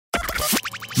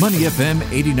Money FM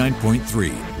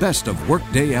 89.3, best of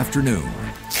workday afternoon.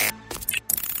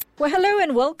 Well, hello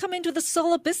and welcome into the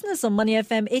Solar Business on Money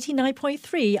FM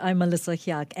 89.3. I'm Melissa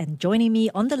Hyak, and joining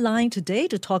me on the line today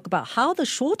to talk about how the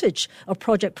shortage of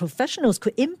project professionals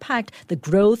could impact the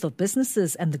growth of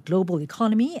businesses and the global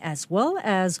economy, as well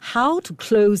as how to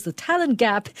close the talent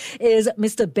gap, is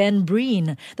Mr. Ben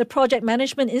Breen, the Project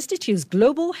Management Institute's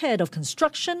Global Head of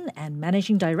Construction and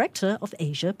Managing Director of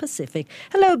Asia Pacific.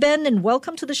 Hello, Ben, and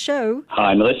welcome to the show.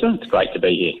 Hi, Melissa. It's great to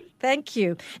be here. Thank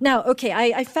you. Now, okay,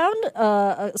 I found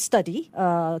a study,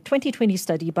 2020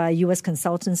 study by a U.S.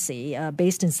 consultancy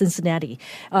based in Cincinnati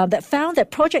that found that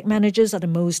project managers are the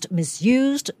most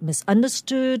misused,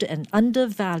 misunderstood, and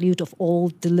undervalued of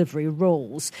all delivery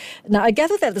roles. Now, I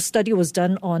gather that the study was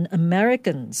done on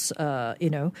Americans,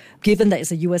 given that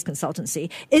it's a U.S. consultancy.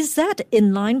 Is that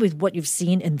in line with what you've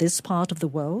seen in this part of the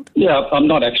world? Yeah, I'm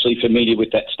not actually familiar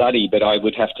with that study, but I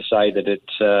would have to say that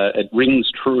it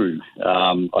rings true.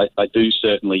 I do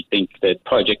certainly think that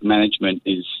project management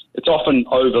it's often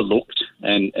overlooked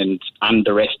and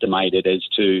underestimated as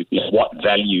to what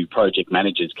value project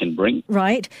managers can bring.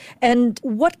 Right. And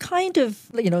what kind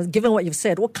of, given what you've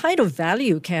said, what kind of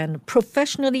value can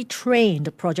professionally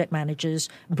trained project managers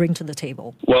bring to the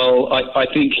table? Well, I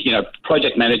think,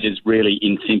 project managers really,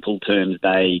 in simple terms,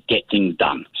 they get things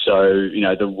done. So,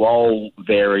 the role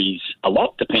varies a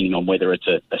lot depending on whether it's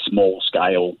a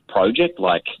small-scale project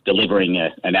like delivering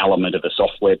an element of a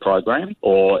software program,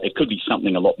 or it could be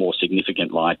something a lot more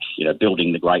significant like,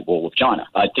 building the Great Wall of China.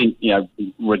 I think,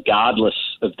 regardless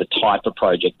of the type of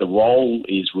project, the role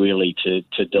is really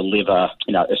to deliver,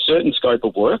 a certain scope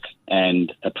of work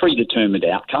and a predetermined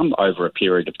outcome over a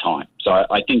period of time. So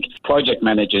I think project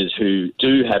managers who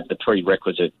do have the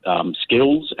prerequisite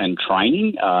skills and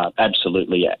training are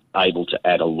absolutely able to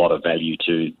add a lot of value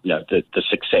to the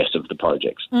success of the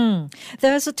projects.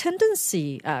 There's a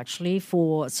tendency actually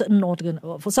for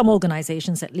for some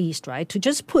organizations at least, right, to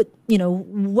just put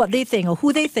what they think or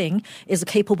who they think is a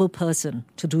capable person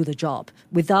to do the job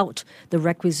without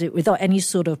any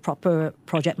sort of proper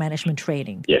project management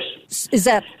training. Yes. Is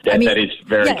that that is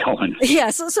very common. Yeah.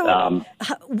 So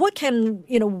what can,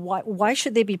 why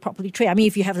should they be properly trained? I mean,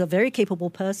 if you have a very capable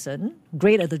person,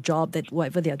 great at the job that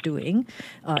whatever they're doing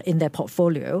in their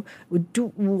portfolio,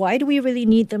 why do we really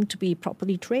need them to be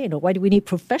properly trained, or why do we need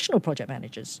professional project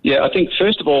managers? Yeah, I think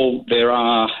first of all,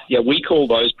 we call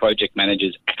those project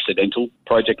managers accidental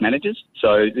project managers.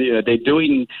 So they're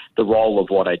doing the role of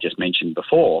what I just mentioned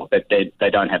before, but they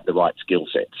don't have the right skill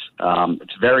sets.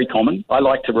 It's very common. I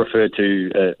like to refer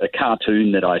to a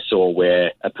cartoon that I saw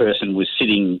where a person was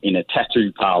sitting in a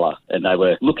tattoo parlor and they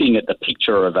were looking at the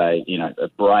picture of a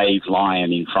brave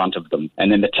lion in front of them,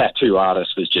 and then the tattoo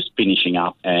artist was just finishing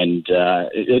up, and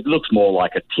it looks more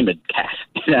like a timid cat.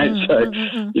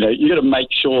 You got to make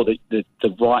sure that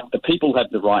the people have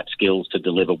the right skills to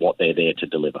deliver what they're there to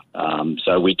deliver.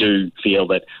 So we do feel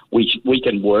that we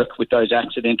can work with those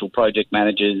accidental project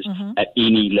managers at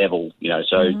any level.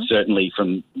 Certainly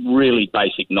from really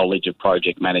basic knowledge of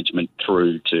project management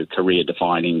through to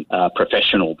career-defining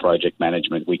professional project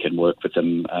management. We can work with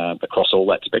them across all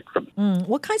that spectrum.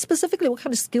 What kind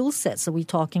of skill sets are we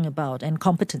talking about and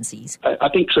competencies? I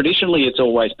think traditionally it's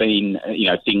always been,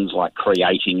 things like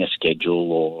creating a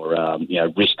schedule or,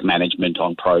 risk management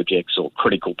on projects or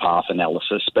critical path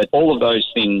analysis. But all of those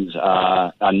things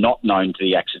are not known to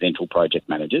the accidental project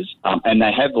managers. And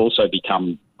they have also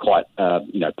become quite,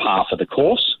 par for the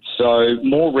course. So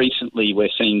more recently, we're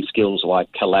seeing skills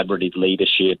like collaborative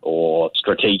leadership or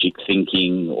strategic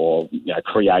thinking or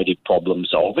creative problem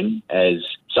solving as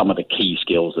some of the key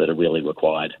skills that are really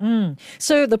required.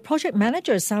 So the project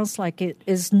manager sounds like it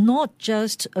is not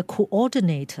just a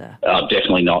coordinator.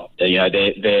 Definitely not.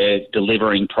 They're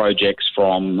delivering projects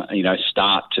from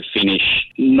start to finish.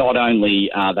 Not only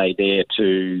are they there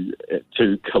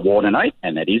to coordinate,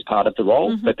 and that is part of the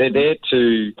role, but they're there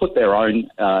to put their own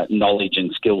knowledge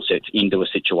and skill sets into a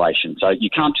situation. So you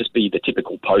can't just be the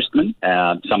typical postman.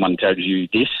 Someone tells you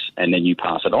this and then you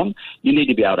pass it on. You need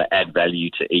to be able to add value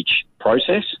to each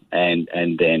process, and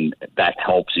then that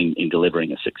helps in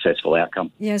delivering a successful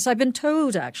outcome. Yes, I've been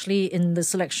told actually in the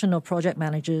selection of project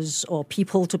managers or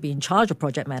people to be in charge of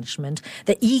project management,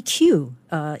 the EQ,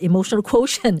 emotional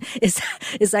quotient,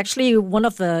 is actually one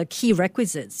of the key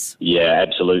requisites. Yeah,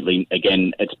 absolutely.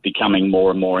 Again, it's becoming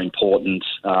more and more important.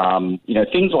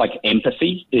 Things like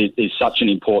empathy is such an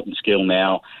important skill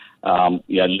now.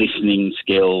 Listening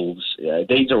skills.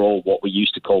 These are all what we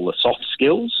used to call the soft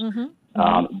skills.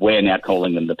 We're now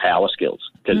calling them the power skills.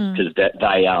 because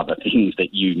they are the things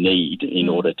that you need in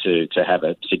order to have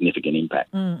a significant impact.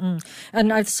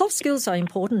 And soft skills are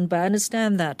important, but I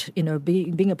understand that,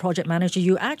 being a project manager,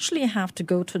 you actually have to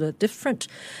go to the different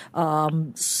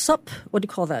what do you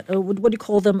call that? What do you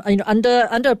call them? Under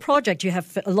a project, you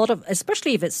have a lot of,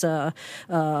 especially if it's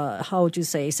how would you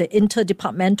say, it's an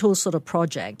interdepartmental sort of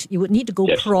project. You would need to go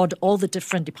prod all the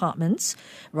different departments,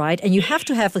 right? And you have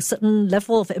to have a certain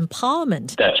level of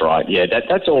empowerment. That's right. Yeah,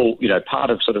 that's all, part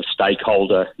of sort of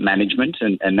stakeholder management,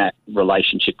 and that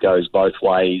relationship goes both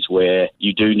ways, where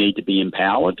you do need to be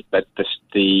empowered, but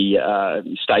the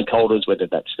stakeholders, whether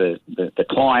that's the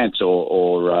clients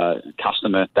or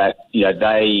customer, that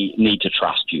they need to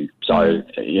trust you. So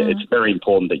it's very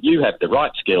important that you have the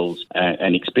right skills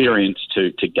and experience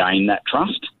to gain that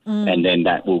trust. And then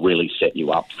that will really set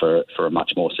you up for a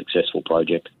much more successful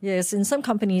project. Yes, in some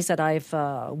companies that I've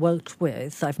worked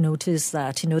with, I've noticed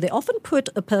that, they often put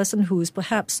a person who is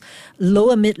perhaps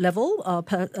lower mid-level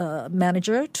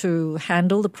manager to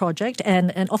handle the project.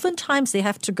 And oftentimes they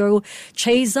have to go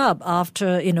chase up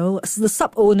after, the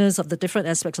sub-owners of the different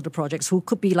aspects of the projects, who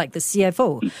could be like the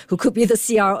CFO, who could be the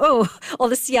CRO or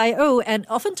the CIO. And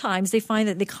oftentimes they find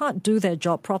that they can't do their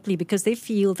job properly because they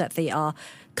feel that they are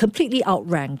completely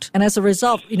outranked. And as a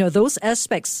result, those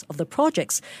aspects of the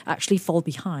projects actually fall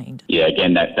behind. Yeah,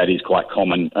 again, that is quite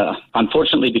common.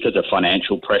 Unfortunately, because of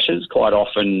financial pressures, quite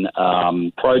often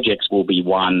projects will be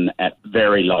won at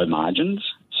very low margins.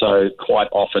 So quite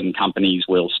often companies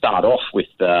will start off with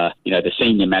the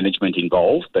senior management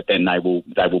involved, but then they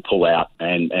will pull out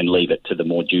and leave it to the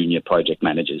more junior project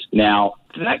managers. Now,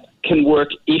 that can work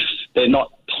if they're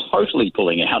not totally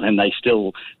pulling out and they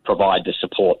still provide the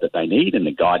support that they need and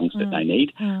the guidance that they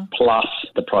need, plus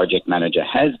the project manager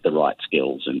has the right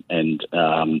skills and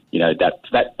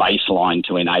that baseline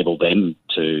to enable them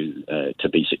to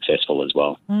be successful as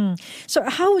well. So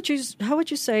how would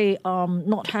you say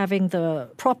not having the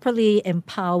properly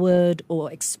empowered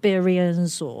or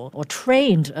experienced or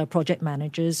trained project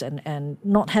managers and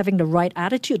not having the right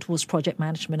attitude towards project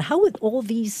management, how would all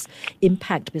these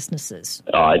impact businesses?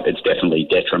 It's definitely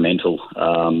detrimental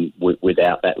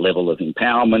without that level of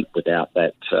empowerment, without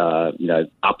that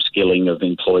upskilling of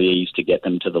employees to get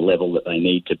them to the level that they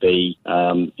need to be.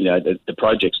 The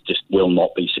projects just will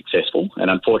not be successful. And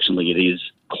unfortunately, it is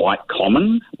quite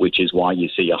common, which is why you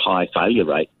see a high failure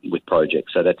rate with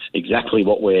projects. So that's exactly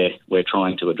what we're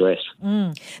trying to address.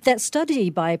 That study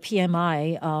by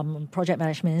PMI, Project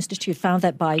Management Institute, found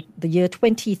that by the year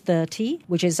 2030,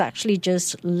 which is actually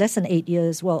just less than 8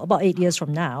 years, about 8 years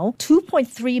from now,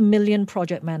 2.3 million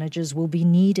project managers will be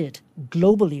needed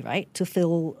globally, right, to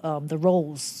fill the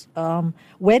roles.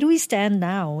 Where do we stand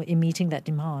now in meeting that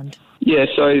demand? Yeah,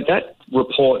 so that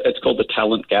report, it's called the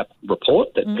Talent Gap Report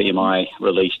that PMI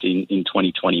released in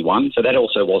 2021. So that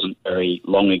also wasn't very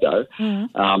long ago.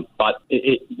 But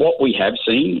what we have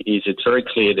seen is it's very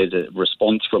clear there's a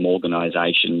response from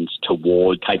organisations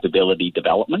toward capability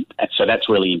development. So that's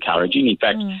really encouraging. In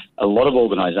fact, a lot of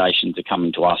organisations are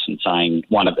coming to us and saying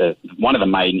one of the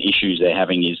main issues they're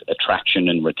having is attraction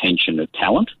and retention of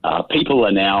talent. People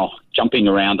are now jumping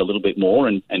around a little bit more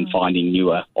and finding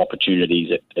newer opportunities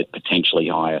at potentially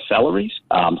higher salaries.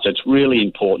 So it's really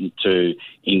important to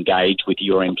engage with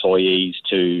your employees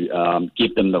to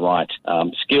give them the right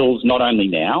skills, not only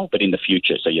now, but in the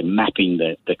future. So you're mapping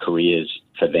the careers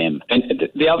for them. And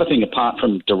the other thing, apart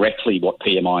from directly what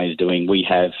PMI is doing, we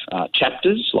have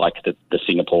chapters like the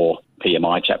Singapore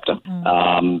PMI chapter,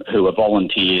 who are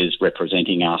volunteers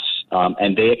representing us,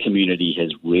 and their community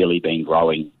has really been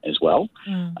growing as well.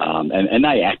 And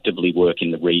they actively work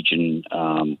in the region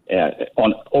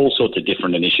on all sorts of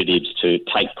different initiatives to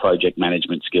take project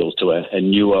management skills to a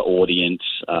newer audience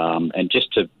and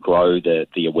just to grow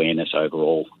the awareness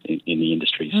overall in the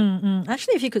industries.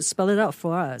 Actually, if you could spell it out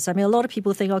for us. I mean, a lot of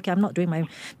people think, okay, I'm not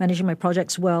managing my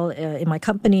projects well in my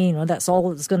company. That's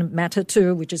all it's going to matter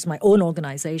to, which is my own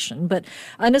organization. But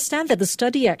I understand that the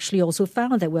study actually also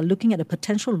found that we're looking at a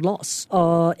potential loss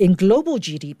in global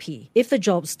GDP if the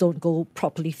jobs don't go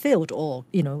properly filled, or,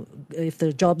 if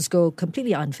the jobs go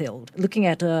completely unfilled. Looking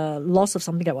at a loss of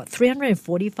something like,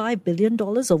 $345 billion,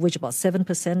 of which about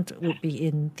 7% would be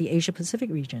in the Asia-Pacific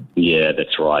region. Yeah,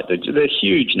 that's right. They're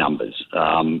huge numbers.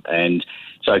 And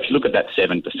so if you look at that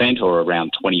 7%, or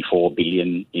around 24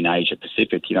 billion in Asia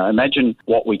Pacific, imagine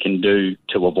what we can do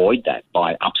to avoid that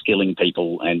by upskilling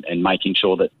people and making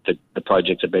sure that the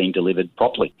projects are being delivered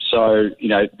properly. So,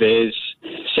 there's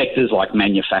sectors like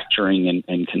manufacturing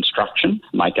and construction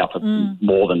make up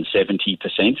more than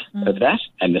 70% of that.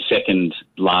 And the second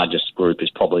largest group is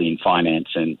probably in finance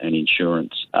and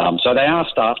insurance. So they are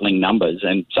startling numbers.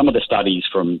 And some of the studies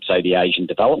from, say, the Asian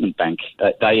Development Bank,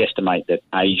 they estimate that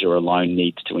Asia alone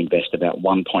needs to invest about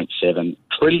 $1.7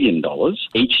 trillion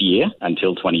each year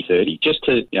until 2030 just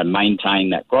to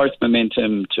maintain that growth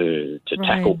momentum, to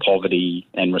tackle poverty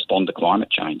and respond to climate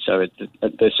change. So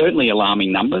they're certainly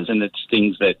alarming numbers, and it's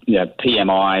things that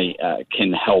PMI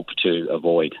can help to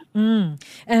avoid.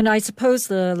 And I suppose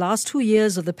the last 2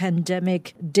 years of the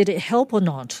pandemic, did it help or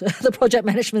not? The project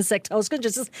management sector, I was going to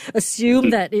just assume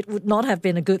that it would not have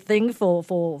been a good thing for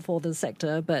the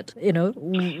sector, but,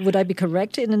 would I be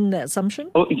correct in that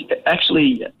assumption? Well,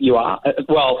 actually, you are.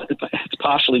 Well, it's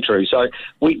partially true. So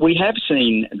we have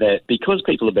seen that because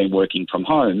people have been working from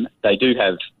home, they do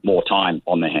have more time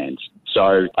on their hands.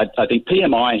 So I think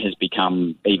PMI has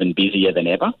become even busier than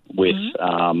ever with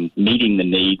meeting the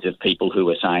needs of people who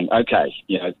are saying, okay,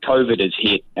 COVID has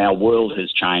hit, our world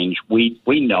has changed. We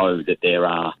know that there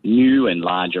are new and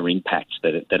larger impacts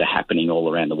that are happening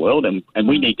all around the world, and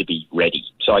we need to be ready.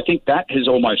 So I think that has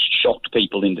almost shocked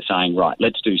people into saying, right,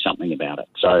 let's do something about it.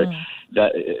 So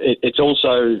it's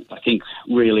also, I think,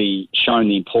 really shown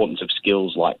the importance of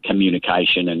skills like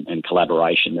communication and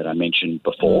collaboration that I mentioned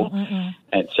before.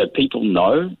 And so people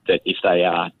know that if they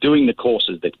are doing the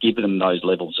courses that give them those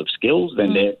levels of skills,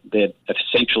 then they're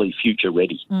essentially future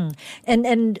ready.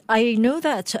 And I know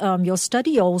that your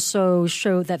study also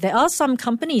showed that there are some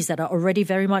companies that are already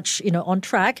very much on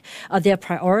track. They have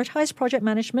prioritized project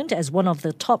management as one of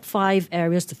the top 5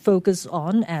 areas to focus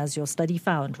on, as your study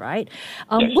found, right?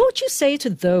 Yes. What would you say to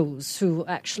those who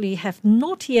actually have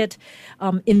not yet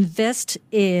invest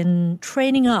in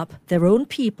training up their own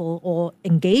people or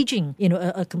engaging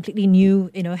a completely new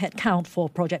headcount for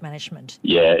project management?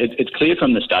 Yeah, it's clear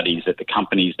from the studies that the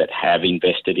companies that have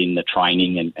invested in the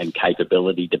training and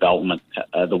capability development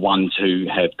are the ones who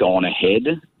have gone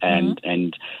ahead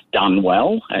and done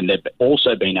well, and they've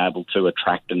also been able to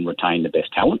attract and retain the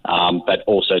best talent, but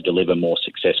also deliver more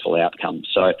successful outcomes.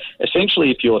 So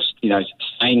essentially, if you're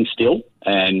staying still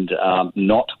and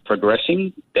not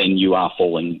progressing, then you are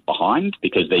falling behind,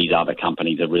 because these other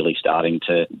companies are really starting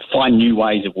to find new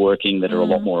ways of working that are a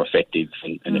lot more effective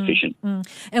and efficient.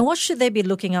 And what should they be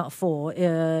looking out for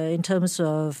in terms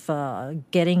of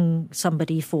getting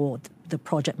somebody for the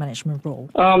project management role?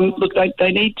 Look,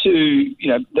 they need to,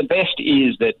 the best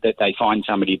is that they find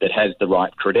somebody that has the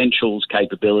right credentials,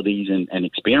 capabilities and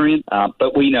experience,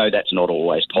 but we know that's not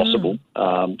always possible.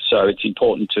 So it's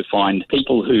important to find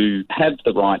people who have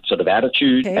the right sort of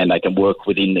attitude and they can work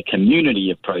within the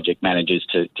community of project managers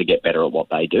to get better at what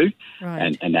they do,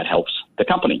 and that helps the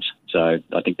companies. So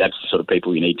I think that's the sort of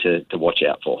people you need to watch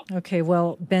out for. Okay,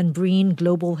 well, Ben Breen,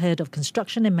 Global Head of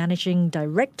Construction and Managing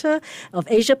Director of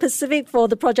Asia Pacific for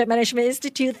the Project Management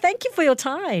Institute. Thank you for your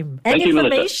time and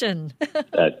information.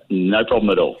 No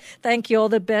problem at all. Thank you. All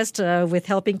the best with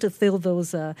helping to fill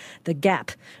those the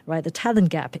gap, right, the talent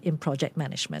gap in project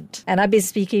management. And I've been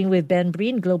speaking with Ben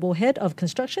Breen, Global Head of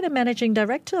Construction and Managing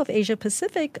Director of Asia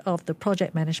Pacific of the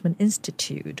Project Management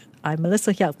Institute. I'm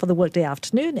Melissa Hyak for the Workday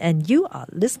Afternoon, and you are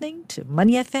listening to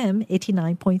Money FM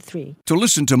 89.3. To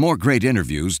listen to more great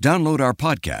interviews, download our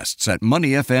podcasts at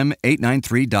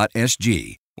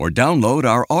moneyfm893.sg or download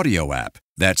our audio app.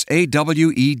 That's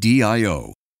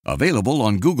AWEDIO. Available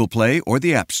on Google Play or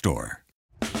the App Store.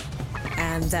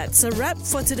 And that's a wrap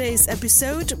for today's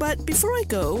episode. But before I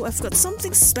go, I've got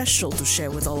something special to share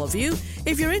with all of you.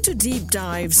 If you're into deep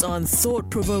dives on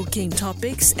thought-provoking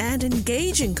topics and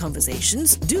engaging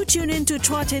conversations, do tune in to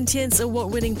Chua Tian Tian's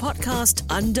award-winning podcast,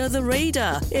 Under the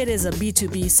Radar. It is a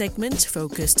B2B segment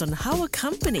focused on how a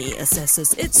company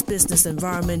assesses its business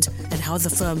environment and how the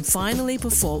firm finally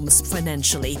performs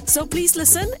financially. So please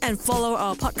listen and follow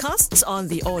our podcasts on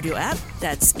the audio app.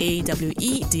 That's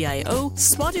AWEDIO,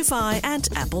 Spotify, and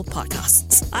Apple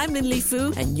Podcasts. I'm Lin Li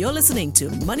Fu, and you're listening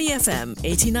to Money FM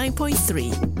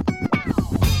 89.3.